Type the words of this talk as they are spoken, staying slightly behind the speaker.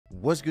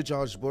What's good,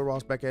 y'all? It's your boy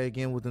Ross back at it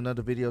again with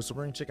another video. So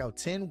we're gonna check out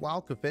 10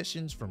 wild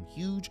confessions from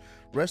huge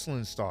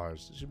wrestling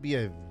stars. It should be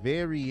a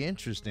very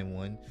interesting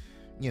one.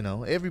 You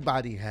know,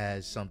 everybody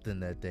has something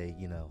that they,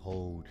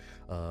 hold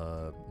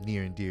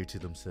near and dear to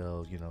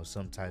themselves,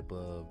 some type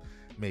of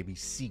maybe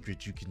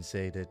secret, you can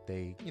say, that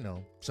they,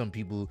 some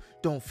people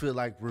don't feel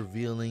like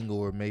revealing,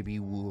 or maybe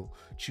will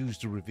choose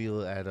to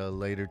reveal at a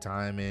later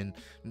time. And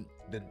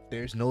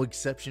there's no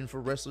exception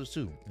for wrestlers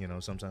too.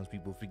 Sometimes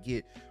people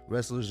forget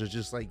wrestlers are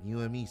just like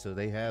you and me, so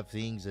they have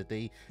things that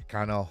they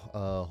kind of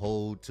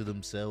hold to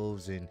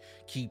themselves and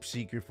keep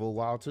secret for a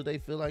while till they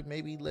feel like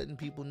maybe letting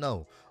people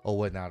know or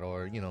whatnot,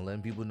 or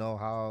letting people know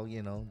how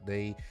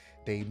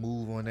they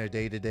move on their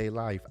day-to-day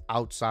life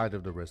outside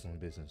of the wrestling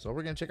business. So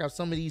we're gonna check out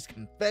some of these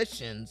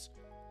confessions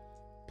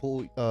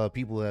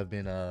people have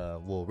been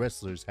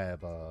wrestlers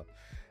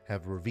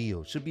have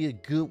revealed. Should be a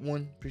good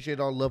one. Appreciate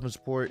all love and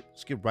support.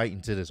 Let's get right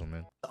into this one,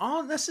 man.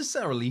 Aren't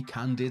necessarily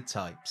candid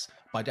types.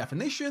 By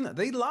definition,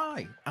 they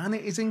lie, and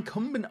it is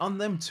incumbent on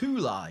them to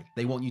lie.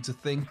 They want you to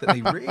think that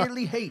they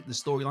really hate the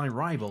storyline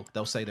rival.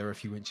 They'll say they're a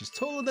few inches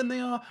taller than they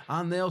are,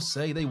 and they'll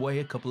say they weigh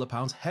a couple of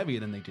pounds heavier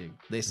than they do.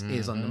 This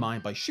is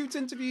undermined by shoot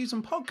interviews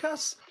and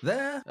podcasts.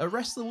 There, a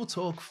wrestler will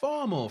talk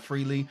far more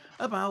freely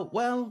about,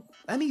 well,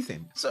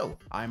 anything. So,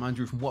 I'm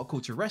Andrew from What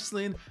Culture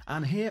Wrestling,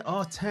 and here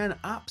are 10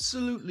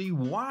 absolutely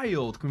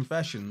wild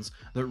confessions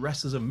that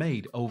wrestlers have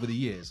made over the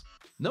years.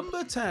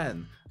 Number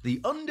 10. The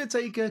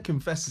Undertaker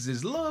confesses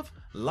his love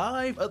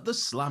live at the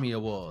Slammy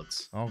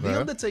Awards. Okay.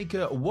 The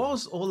Undertaker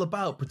was all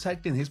about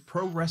protecting his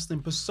pro wrestling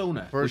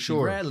persona, which he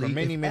rarely, for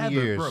many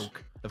years,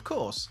 broke. Of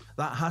course,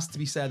 that has to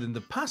be said in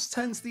the past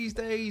tense these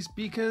days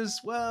because,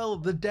 well,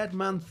 the dead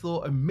man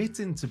thought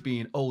admitting to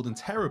being old and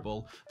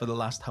terrible for the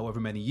last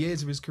however many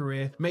years of his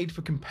career made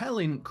for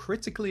compelling,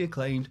 critically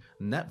acclaimed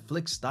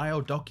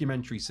Netflix-style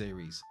documentary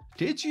series.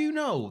 Did you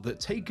know that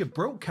Taker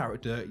broke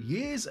character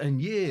years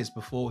and years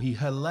before he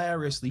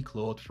hilariously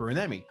clawed for an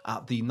Emmy?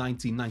 At the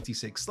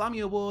 1996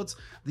 Slammy Awards,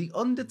 The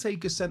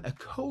Undertaker sent a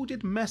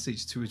coded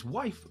message to his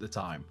wife at the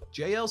time.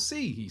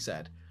 JLC, he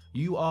said,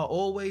 "You are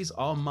always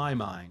on my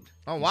mind."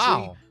 Oh,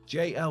 wow. See,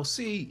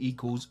 JLC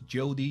equals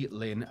Jodie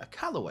Lynn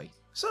Calloway.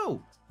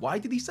 So, why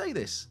did he say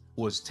this?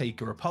 Was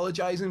Taker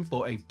apologizing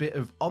for a bit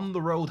of on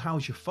the road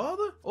how's your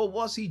father? Or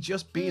was he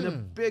just being a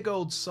big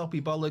old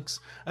soppy bollocks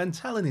and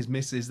telling his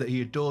missus that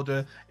he adored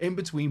her in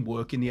between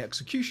working the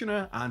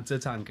Executioner and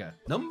Tatanka?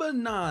 Number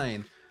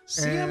 9.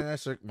 And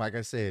that's like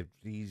I said,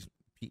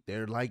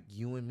 they're like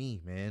you and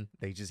me, man.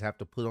 They just have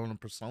to put on a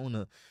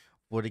persona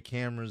for the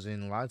cameras,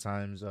 and a lot of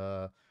times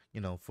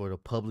for the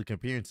public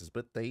appearances,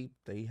 but they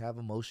have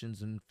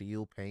emotions and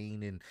feel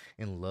pain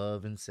and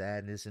love and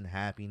sadness and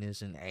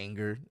happiness and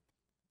anger.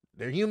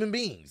 They're human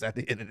beings at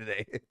the end of the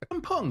day.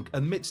 Punk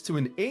admits to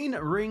an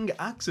in-ring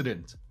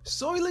accident.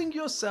 Soiling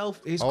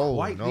yourself is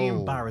quite the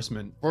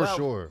embarrassment. For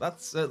sure.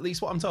 That's at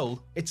least what I'm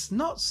told. It's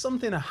not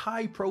something a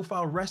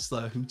high-profile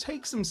wrestler who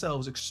takes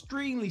themselves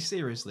extremely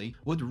seriously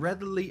would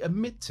readily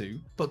admit to,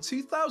 but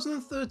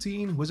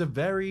 2013 was a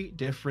very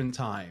different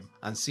time.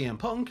 And CM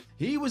Punk,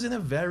 he was in a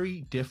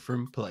very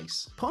different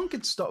place. Punk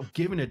had stopped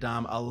giving a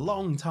damn a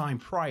long time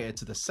prior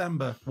to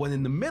December, when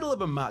in the middle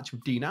of a match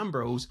with Dean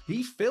Ambrose,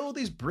 he filled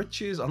his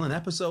britches on an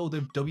episode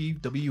of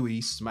WWE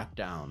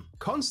SmackDown.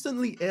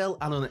 Constantly ill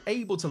and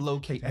unable to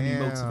locate any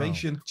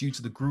motivation due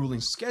to the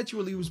grueling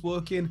schedule he was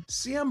working,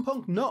 CM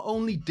Punk not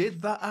only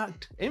did that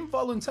act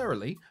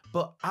involuntarily,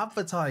 but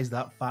advertised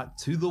that fact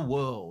to the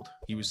world.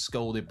 He was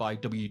scolded by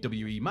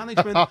WWE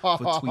management for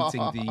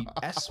tweeting the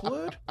S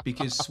word,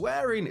 because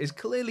swearing is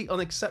clearly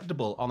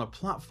unacceptable on a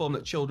platform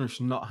that children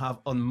should not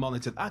have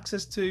unmonitored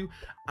access to,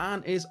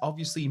 and is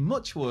obviously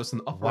much worse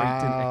than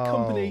operating a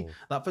company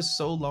that for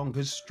so long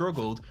has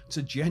struggled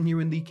to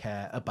genuinely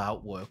care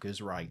about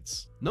workers'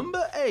 rights.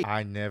 Number 8.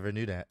 I never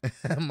knew that.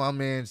 My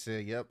man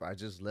said, yep, I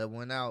just let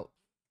one out.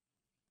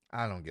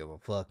 I don't give a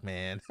fuck,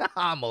 man.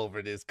 I'm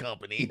over this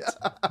company.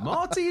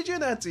 Marty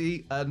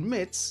Jannetty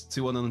admits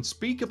to an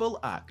unspeakable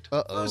act.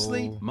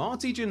 Firstly,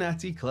 Marty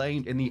Jannetty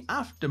claimed in the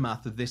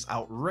aftermath of this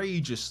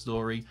outrageous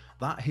story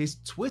that his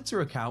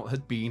Twitter account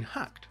had been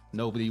hacked.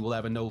 Nobody will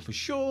ever know for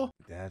sure.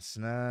 That's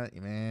not,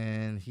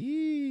 man.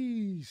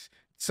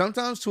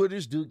 Sometimes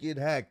Twitters do get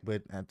hacked,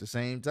 but at the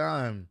same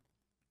time,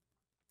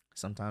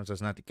 sometimes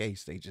that's not the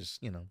case. They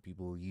just,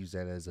 people use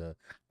that as a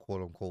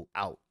quote-unquote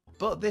out.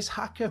 But this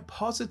hacker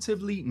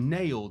positively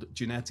nailed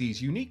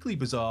Jannetty's uniquely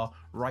bizarre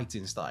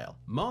writing style.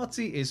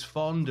 Marty is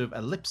fond of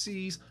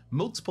ellipses,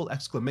 multiple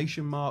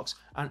exclamation marks,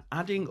 and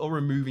adding or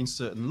removing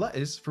certain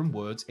letters from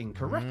words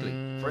incorrectly.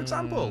 For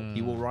example,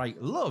 he will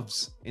write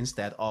loves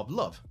instead of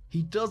love.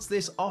 He does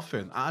this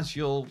often, as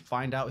you'll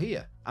find out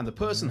here. And the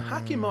person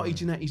hacking Marty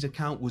Jannetty's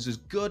account was as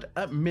good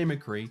at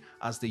mimicry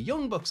as the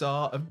Young Bucks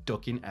are of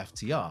ducking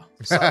FTR.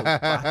 So,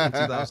 back in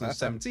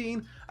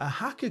 2017, a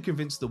hacker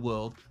convinced the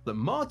world that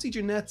Marty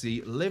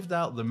Jannetty lived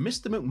out the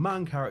Mr.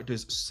 McMahon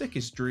character's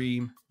sickest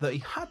dream, that he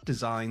had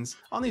designs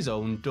on his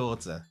own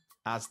daughter.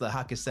 As the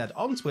hacker said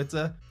on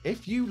Twitter,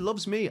 "If you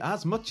loves me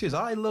as much as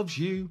I loves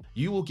you,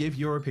 you will give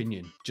your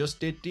opinion. Just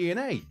did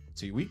DNA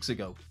 2 weeks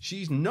ago.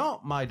 She's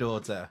not my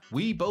daughter.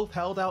 We both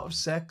held out of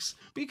sex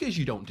because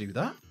you don't do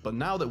that. But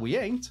now that we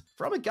ain't,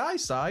 from a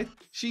guy's side,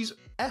 she's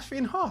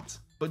effing hot.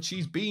 But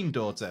she's been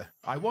daughter.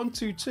 I want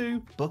to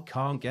too, but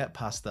can't get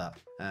past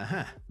that."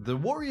 The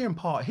worrying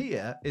part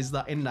here is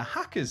that in the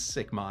hacker's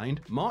sick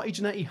mind, Marty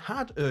Jannetty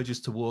had urges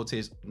towards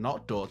his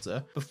not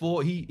daughter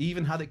before he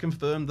even had it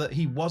confirmed that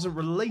he wasn't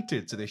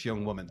related to this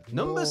young woman.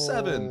 Number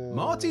 7,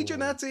 Marty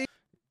Jannetty.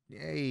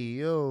 Hey,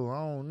 yo, I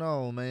don't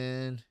know,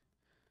 man.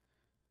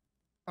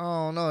 I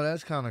don't know.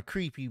 That's kind of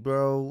creepy,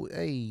 bro.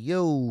 Hey,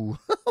 yo.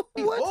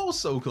 He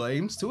also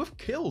claims to have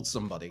killed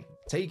somebody.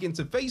 Taken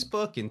to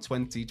Facebook in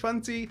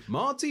 2020,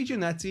 Marty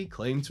Jannetty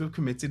claimed to have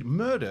committed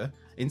murder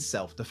in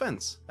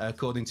self-defense.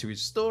 According to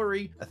his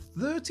story, a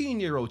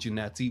 13-year-old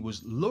Jannetty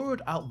was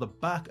lured out the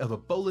back of a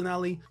bowling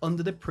alley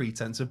under the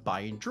pretense of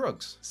buying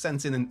drugs.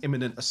 Sensing an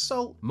imminent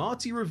assault,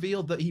 Marty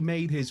revealed that he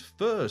made his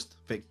first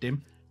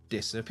victim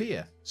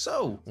disappear.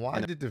 So,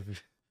 why did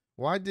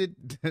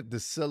the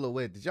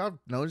silhouette? Did y'all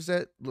notice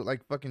that look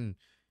like fucking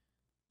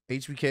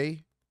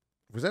HBK?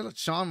 Was that a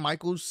Shawn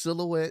Michaels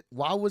silhouette?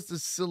 Why was the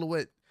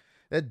silhouette?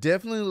 That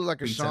definitely looked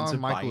like a Shawn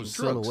Michaels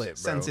silhouette, bro.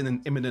 Sensing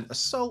an imminent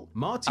assault,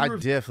 Marty I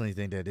definitely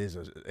think that is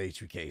a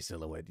HBK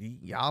silhouette.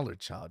 Y'all are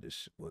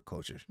childish with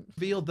culture.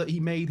 Revealed that he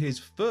made his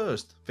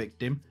first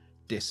victim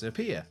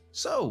disappear.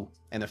 So,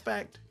 in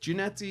effect,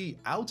 Jannetty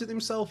outed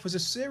himself as a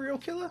serial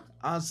killer,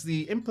 as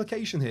the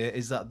implication here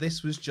is that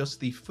this was just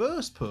the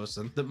first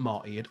person that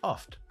Marty had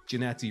offed.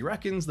 Jannetty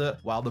reckons that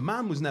while the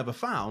man was never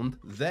found,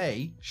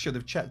 they should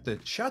have checked the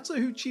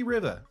Chattahoochee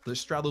River that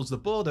straddles the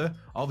border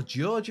of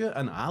Georgia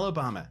and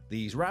Alabama.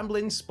 These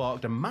ramblings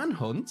sparked a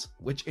manhunt,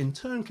 which in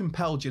turn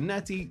compelled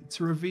Jannetty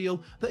to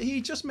reveal that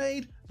he just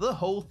made the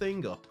whole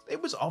thing up.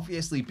 It was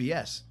obviously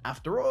BS.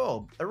 After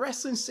all, a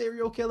wrestling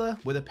serial killer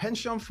with a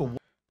penchant for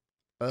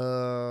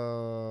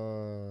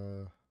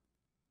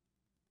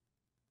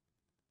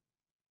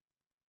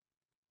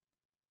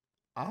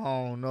I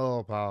don't know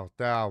about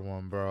that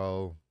one,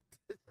 bro.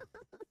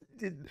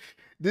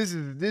 This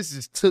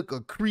is took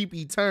a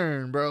creepy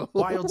turn, bro.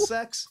 Wild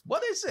sex?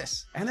 What is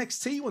this?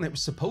 NXT when it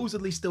was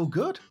supposedly still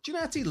good?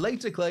 Jannetty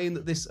later claimed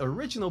that this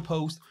original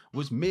post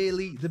was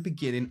merely the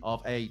beginning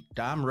of a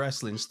damn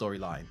wrestling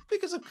storyline.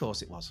 Because of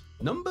course it was.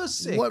 Number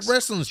 6. What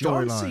wrestling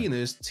storyline? John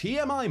Cena's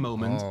TMI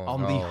moment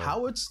on the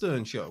Howard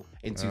Stern Show.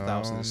 In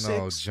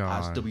 2006,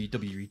 as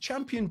WWE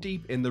Champion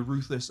deep in the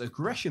ruthless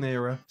aggression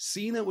era,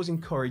 Cena was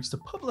encouraged to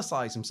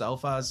publicize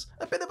himself as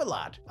a bit of a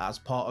lad. As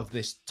part of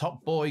this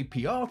top boy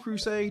PR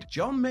crusade,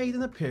 John made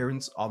an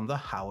appearance on the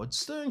Howard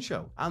Stern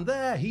Show, and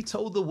there he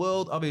told the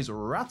world of his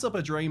rat up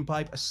a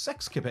drainpipe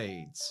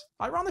sexcapades.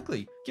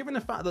 Ironically, given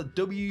the fact that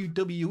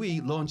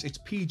WWE launched its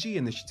PG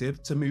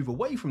initiative to move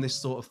away from this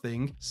sort of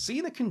thing,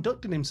 Cena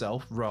conducted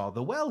himself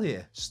rather well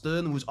here.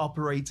 Stern was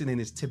operating in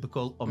his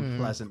typical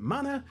unpleasant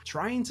manner,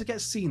 trying to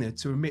get Cena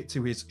to admit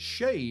to his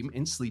shame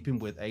in sleeping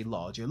with a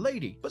larger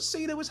lady, but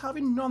Cena was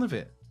having none of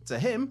it. To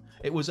him,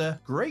 it was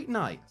a great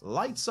night,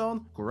 lights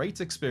on,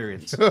 great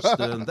experience.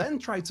 Stern then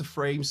tried to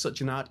frame such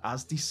an act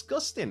as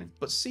disgusting,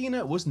 but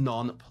Cena was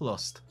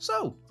nonplussed.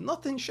 So,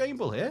 nothing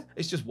shameful here,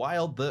 it's just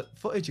wild that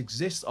footage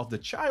exists of the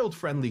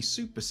child-friendly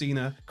Super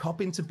Cena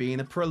copping to being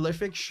a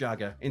prolific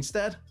shagger.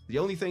 Instead, the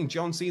only thing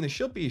John Cena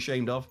should be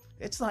ashamed of,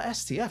 it's that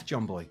STF,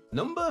 John Boy.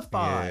 Number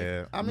 5.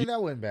 Yeah, I mean, that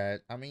wasn't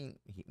bad. I mean,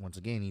 once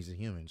again, he's a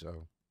human,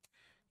 so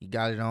he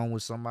got it on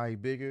with somebody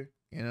bigger,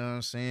 you know what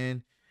I'm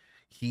saying?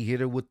 He hit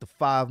her with the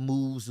 5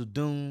 moves of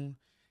doom,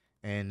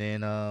 and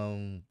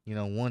then you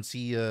know, once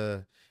he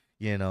you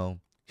know,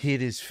 hit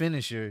his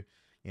finisher,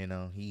 you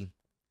know, he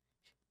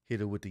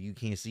hit her with the "you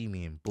can't see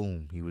me," and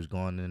boom, he was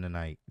gone in the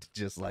night,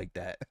 just like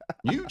that.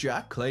 New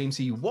Jack claims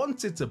he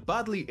wanted to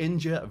badly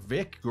injure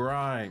Vic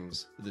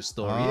Grimes. The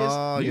story is,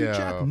 New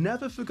Jack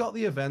never forgot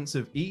the events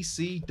of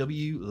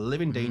ECW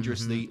Living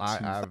Dangerously.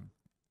 I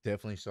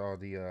definitely saw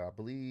the I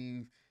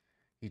believe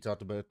he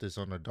talked about this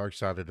on the Dark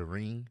Side of the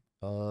Ring.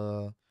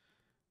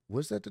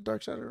 Was that the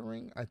Dark Side of the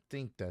Ring? I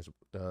think that's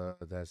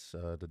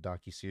the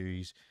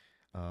docuseries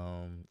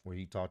where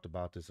he talked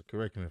about this.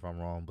 Correct me if I'm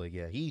wrong, but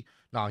yeah, he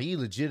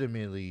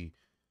legitimately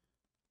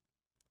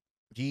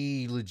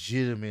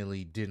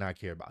did not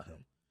care about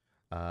him.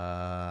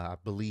 I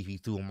believe he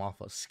threw him off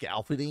a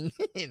scaffolding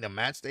in the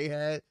match they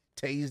had,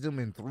 tased him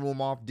and threw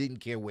him off, didn't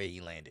care where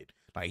he landed.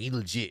 Like, he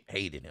legit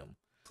hated him.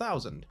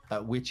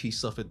 At which he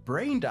suffered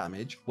brain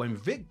damage when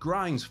Vic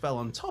Grimes fell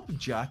on top of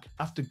Jack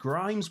after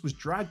Grimes was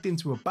dragged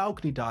into a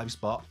balcony dive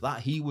spot that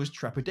he was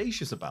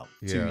trepidatious about.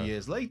 2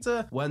 years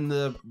later, when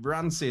the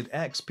rancid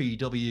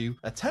XPW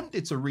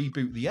attempted to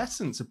reboot the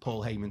essence of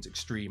Paul Heyman's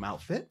Extreme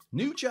outfit,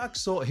 New Jack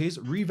sought his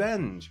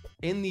revenge.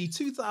 In the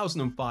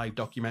 2005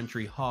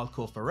 documentary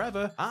Hardcore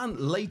Forever, and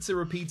later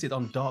repeated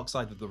on Dark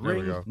Side of the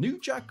Ring, New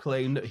Jack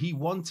claimed that he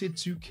wanted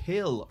to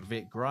kill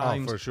Vic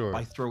Grimes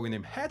by throwing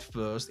him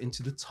headfirst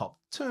into the top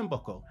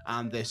turnbuckle,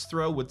 and this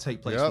throw would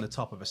take place from the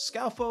top of a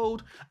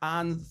scaffold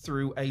and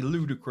through a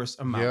ludicrous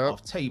amount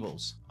of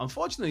tables.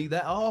 Unfortunately,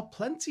 there are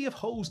plenty of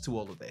holes to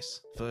all of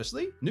this.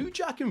 Firstly, New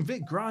Jack and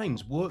Vic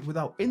Grimes worked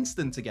without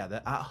incident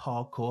together at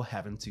Hardcore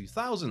Heaven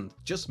 2000,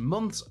 just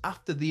months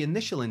after the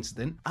initial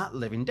incident at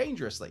Living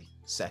Dangerously.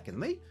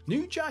 Secondly,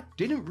 New Jack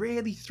didn't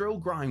really throw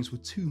Grimes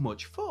with too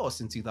much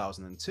force in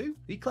 2002.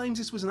 He claims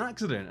this was an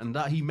accident and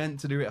that he meant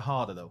to do it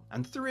harder though.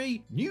 And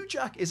three, New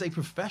Jack is a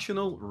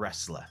professional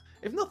wrestler.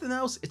 If nothing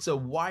else, it's a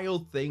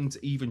wild thing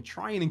to even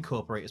try and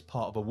incorporate as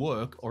part of a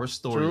work or a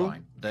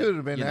storyline. Could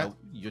have been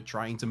you're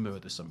trying to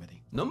murder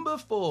somebody. Number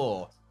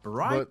 4.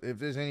 Brian. But if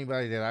there's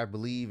anybody that I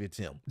believe, it's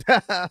him.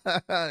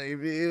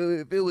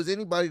 If it was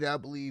anybody that I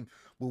believe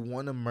would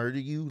want to murder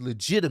you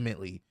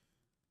legitimately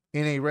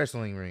in a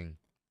wrestling ring,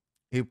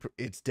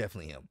 it's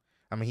definitely him.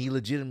 I mean, he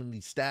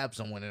legitimately stabbed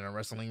someone in a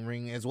wrestling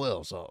ring as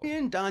well, so.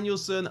 Bryan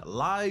Danielson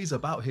lies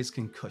about his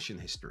concussion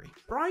history.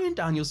 Bryan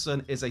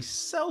Danielson is a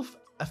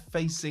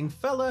self-effacing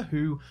fella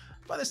who,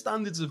 by the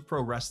standards of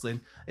pro wrestling,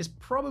 is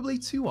probably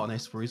too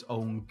honest for his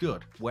own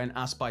good. When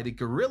asked by the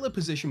Gorilla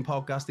Position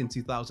podcast in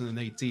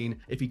 2018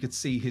 if he could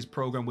see his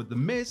program with The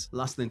Miz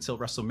lasting until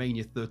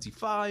WrestleMania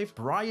 35,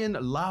 Bryan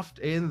laughed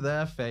in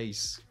their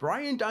face.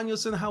 Bryan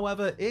Danielson,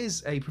 however,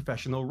 is a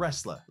professional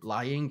wrestler.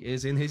 Lying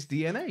is in his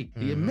DNA.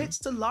 He admits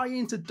to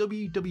lying to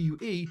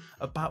WWE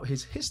about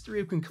his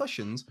history of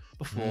concussions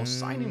before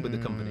signing with the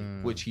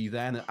company, which he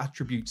then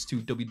attributes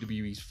to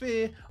WWE's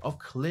fear of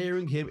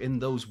clearing him in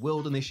those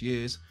wilderness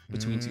years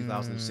between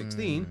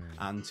 2016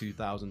 and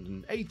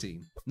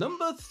 2018.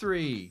 Number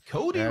 3,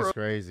 Cody Rhodes. That's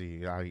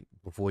crazy.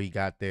 Before he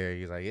got there,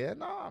 he's like, yeah,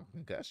 no,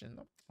 concussion.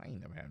 I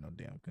ain't never had no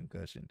damn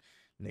concussion.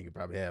 Nigga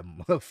probably had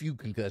a few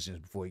concussions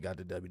before he got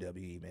to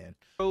WWE, man.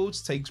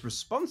 Rhodes takes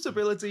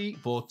responsibility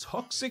for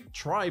toxic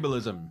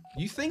tribalism.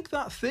 You think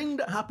that thing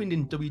that happened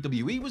in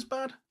WWE was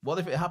bad? What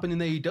if it happened in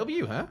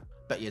AEW, huh?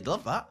 Bet you'd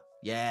love that.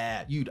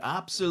 Yeah, you'd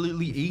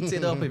absolutely eat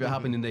it up if it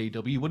happened in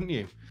AEW, wouldn't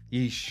you?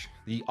 Yeesh.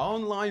 The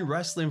online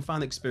wrestling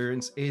fan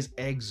experience is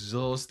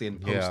exhausting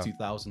post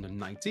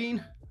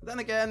 2019. Then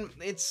again,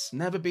 it's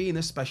never been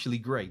especially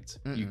great.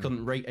 You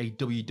couldn't rate a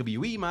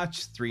WWE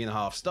match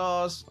 3.5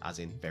 stars, as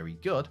in very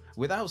good,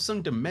 without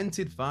some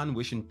demented fan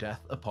wishing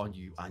death upon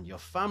you and your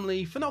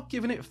family for not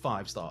giving it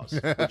 5 stars,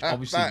 which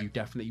obviously you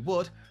definitely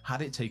would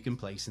had it taken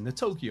place in the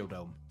Tokyo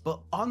Dome. But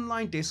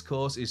online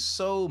discourse is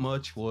so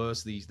much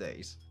worse these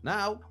days.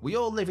 Now, we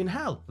all live in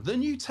hell, the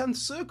new 10th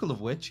circle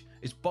of which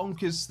is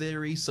bonkers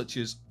theories such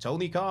as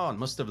Tony Khan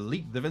must have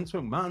leaked the Vince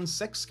McMahon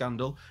sex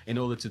scandal in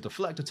order to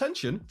deflect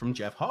attention from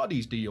Jeff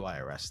Hardy's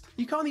DUI arrest.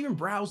 You can't even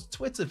browse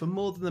Twitter for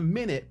more than a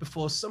minute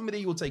before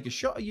somebody will take a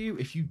shot at you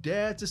if you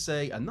dare to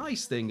say a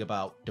nice thing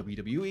about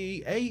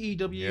WWE,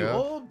 AEW,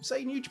 or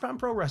say New Japan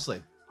Pro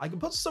Wrestling. I can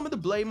put some of the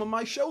blame on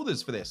my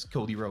shoulders for this,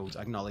 Cody Rhodes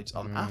acknowledged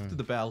on After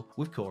the Bell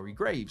with Corey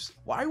Graves.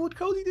 Why would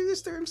Cody do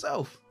this to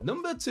himself?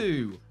 Number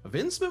 2,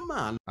 Vince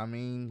McMahon. I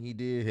mean, he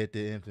did hit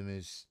the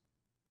infamous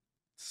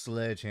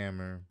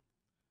sledgehammer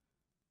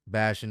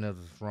bashing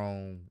of the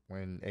throne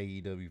when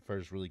AEW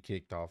first really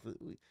kicked off.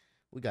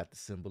 We got the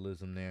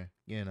symbolism there,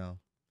 you know.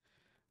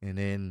 And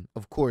then,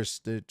 of course,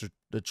 the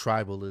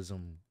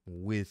tribalism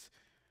with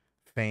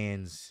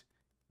fans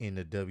in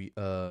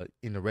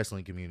the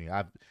wrestling community.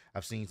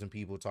 I've seen some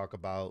people talk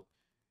about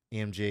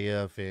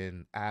MJF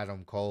and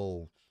Adam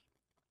Cole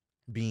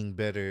being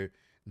better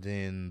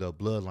than the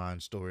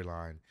Bloodline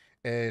storyline,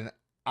 and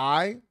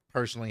I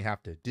personally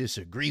have to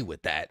disagree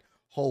with that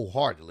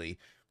wholeheartedly.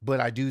 But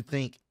I do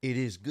think it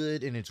is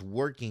good and it's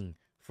working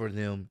for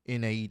them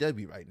in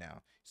AEW right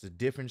now. It's a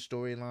different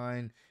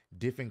storyline,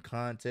 different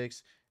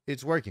context.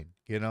 It's working,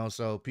 you know,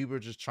 so people are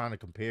just trying to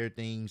compare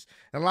things.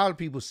 And a lot of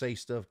people say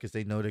stuff because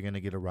they know they're going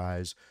to get a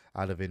rise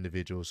out of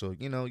individuals. So,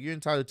 you know, you're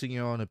entitled to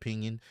your own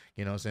opinion,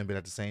 you know what I'm saying? But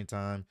at the same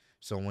time,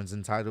 someone's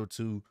entitled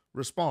to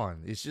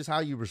respond. It's just how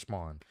you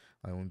respond.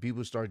 Like when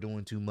people start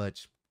doing too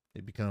much,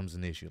 it becomes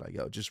an issue. Like,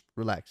 yo, just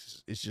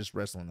relax. It's just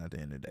wrestling at the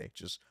end of the day.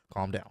 Just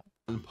calm down.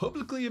 And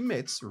publicly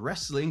admits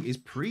wrestling is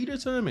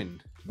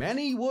predetermined.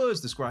 Many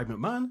words describe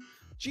McMahon: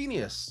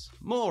 genius,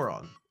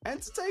 moron,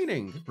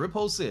 entertaining,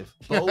 repulsive.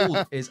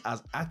 Bold is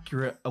as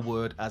accurate a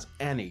word as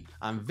any.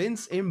 And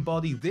Vince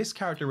embodied this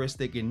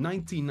characteristic in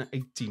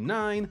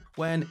 1989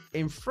 when,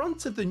 in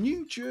front of the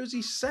New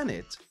Jersey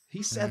Senate,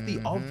 he said the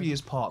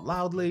obvious part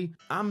loudly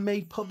and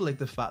made public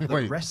the fact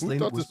that wrestling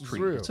was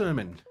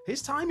predetermined.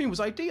 His timing was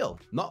ideal.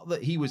 Not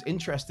that he was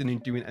interested in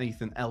doing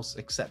anything else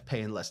except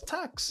paying less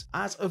tax,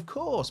 as of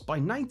course by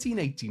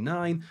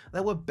 1989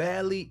 there were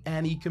barely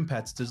any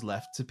competitors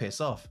left to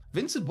piss off.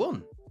 Vince had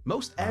won.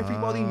 Most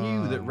everybody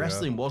knew that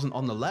wrestling wasn't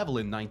on the level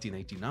in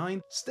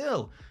 1989.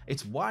 Still,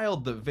 it's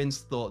wild that Vince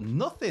thought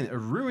nothing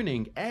of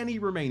ruining any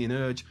remaining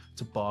urge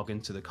to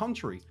bargain to the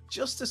contrary,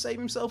 just to save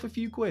himself a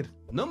few quid.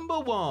 Number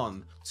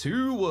 1,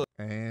 2 words.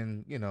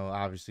 And, you know,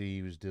 obviously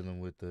he was dealing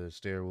with the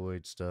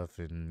steroid stuff,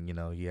 and, you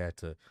know, he had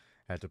to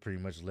pretty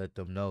much let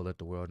the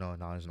world know,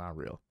 no, it's not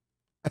real.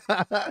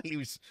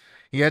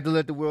 He had to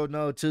let the world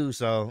know too.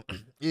 So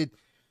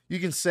You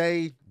can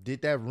say,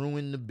 did that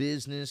ruin the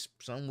business?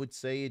 Some would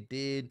say it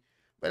did.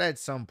 But at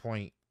some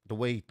point, the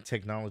way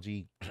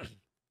technology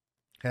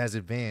has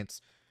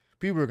advanced,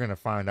 people are going to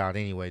find out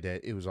anyway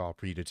that it was all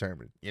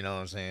predetermined. You know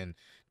what I'm saying?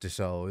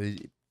 So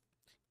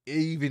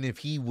even if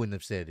he wouldn't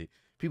have said it,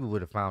 people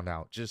would have found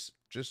out just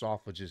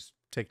off of just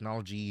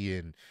technology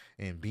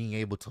and being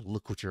able to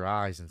look with your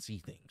eyes and see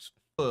things.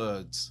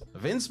 Words.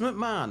 Vince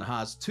McMahon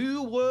has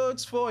 2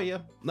 words for you.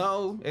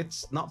 No,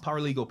 it's not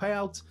paralegal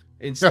payout.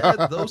 Instead,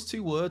 those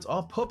 2 words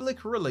are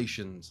public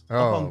relations.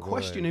 Upon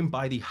questioning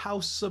by the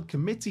House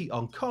Subcommittee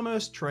on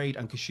Commerce, Trade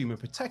and Consumer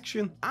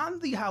Protection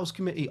and the House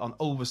Committee on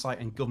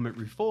Oversight and Government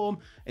Reform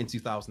in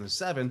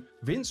 2007,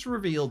 Vince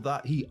revealed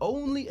that he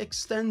only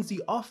extends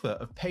the offer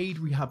of paid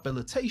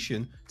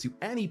rehabilitation to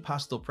any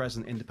past or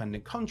present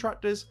independent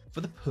contractors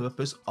for the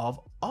purpose of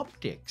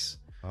optics.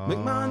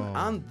 McMahon,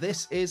 and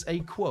this is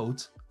a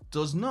quote,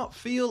 does not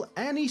feel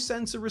any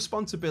sense of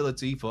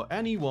responsibility for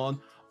anyone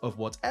of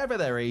whatever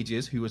their age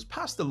is who has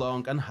passed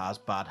along and has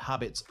bad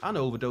habits and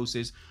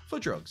overdoses for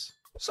drugs.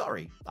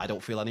 Sorry, I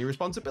don't feel any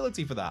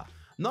responsibility for that.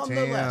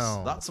 Nonetheless,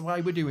 that's why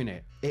we're doing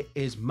it. It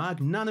is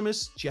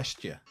magnanimous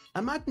gesture.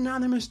 A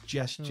magnanimous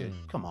gesture.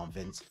 Come on,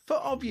 Vince. For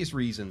obvious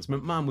reasons,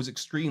 McMahon was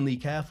extremely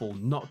careful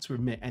not to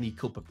admit any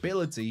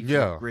culpability for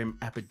the grim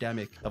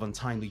epidemic of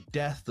untimely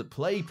death that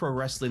plagued pro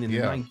wrestling in the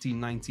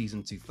 1990s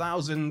and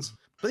 2000s.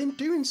 But in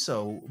doing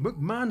so,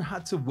 McMahon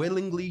had to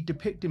willingly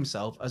depict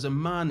himself as a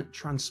man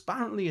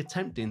transparently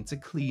attempting to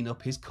clean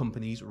up his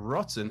company's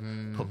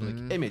rotten public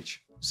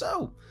image.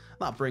 So,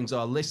 that brings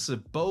our lists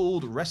of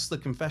bold wrestler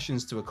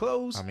confessions to a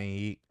close. I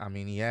mean,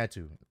 he had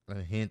to.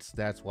 Hence,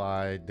 that's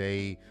why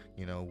they,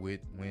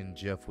 when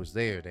Jeff was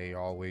there, they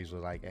always were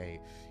like, hey,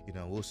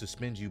 we'll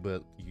suspend you,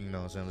 but,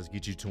 let's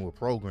get you to a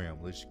program.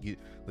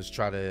 Let's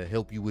try to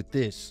help you with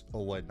this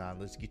or whatnot.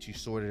 Let's get you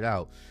sorted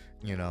out,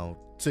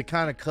 to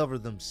kind of cover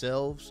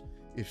themselves.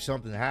 If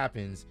something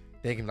happens,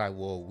 they can be like,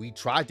 well, we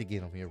tried to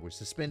get him here. We're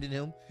suspending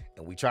him,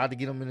 and we tried to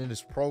get him in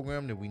this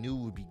program that we knew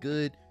would be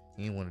good.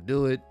 He didn't want to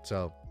do it,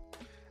 so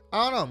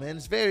I don't know, man.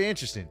 It's very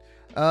interesting.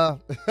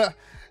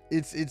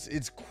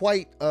 It's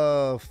quite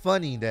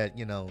funny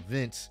that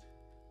Vince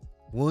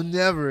will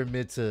never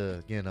admit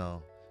to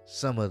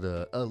some of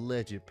the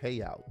alleged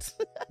payouts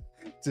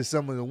to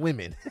some of the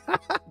women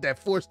that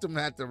forced him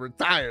to have to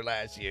retire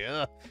last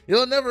year.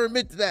 He'll never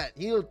admit to that.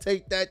 He'll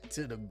take that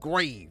to the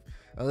grave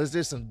unless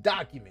there's some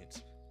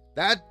documents.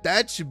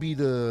 That should be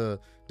the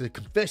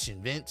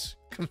confession, Vince.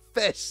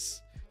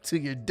 Confess to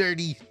your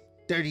dirty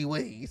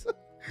ways.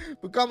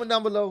 But comment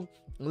down below,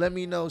 let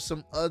me know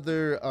some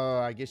other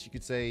I guess you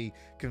could say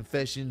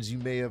confessions you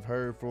may have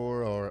heard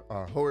or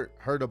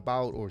heard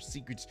about, or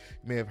secrets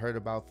you may have heard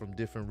about from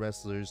different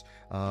wrestlers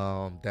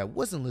that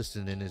wasn't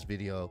listed in this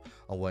video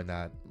or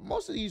whatnot.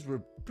 Most of these were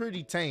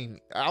pretty tame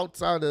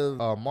outside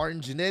of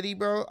Martin Jannetty,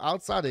 bro.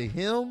 Outside of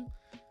him,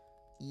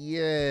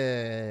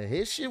 yeah,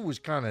 his shit was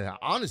kind of,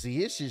 honestly,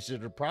 his shit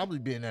should have probably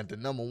been at the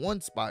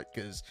 #1 spot,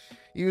 because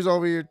he was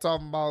over here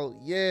talking about,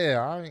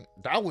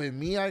 that wasn't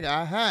me, I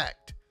got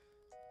hacked.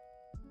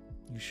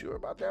 You sure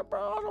about that, bro?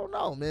 I don't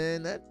know,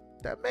 man.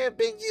 That may have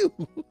been you.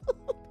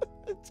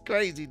 It's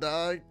crazy,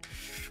 dog.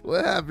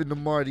 What happened to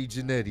Marty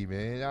Jannetty,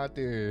 man? Out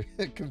there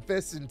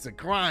confessing to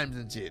crimes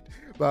and shit.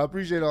 But I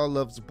appreciate all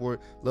love,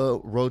 support.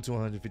 Love, road to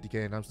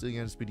 150K, and I'm still the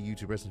undisputed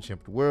YouTube wrestling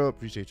champion of the world.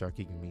 Appreciate y'all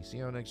kicking me. See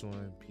y'all next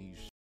one.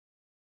 Peace.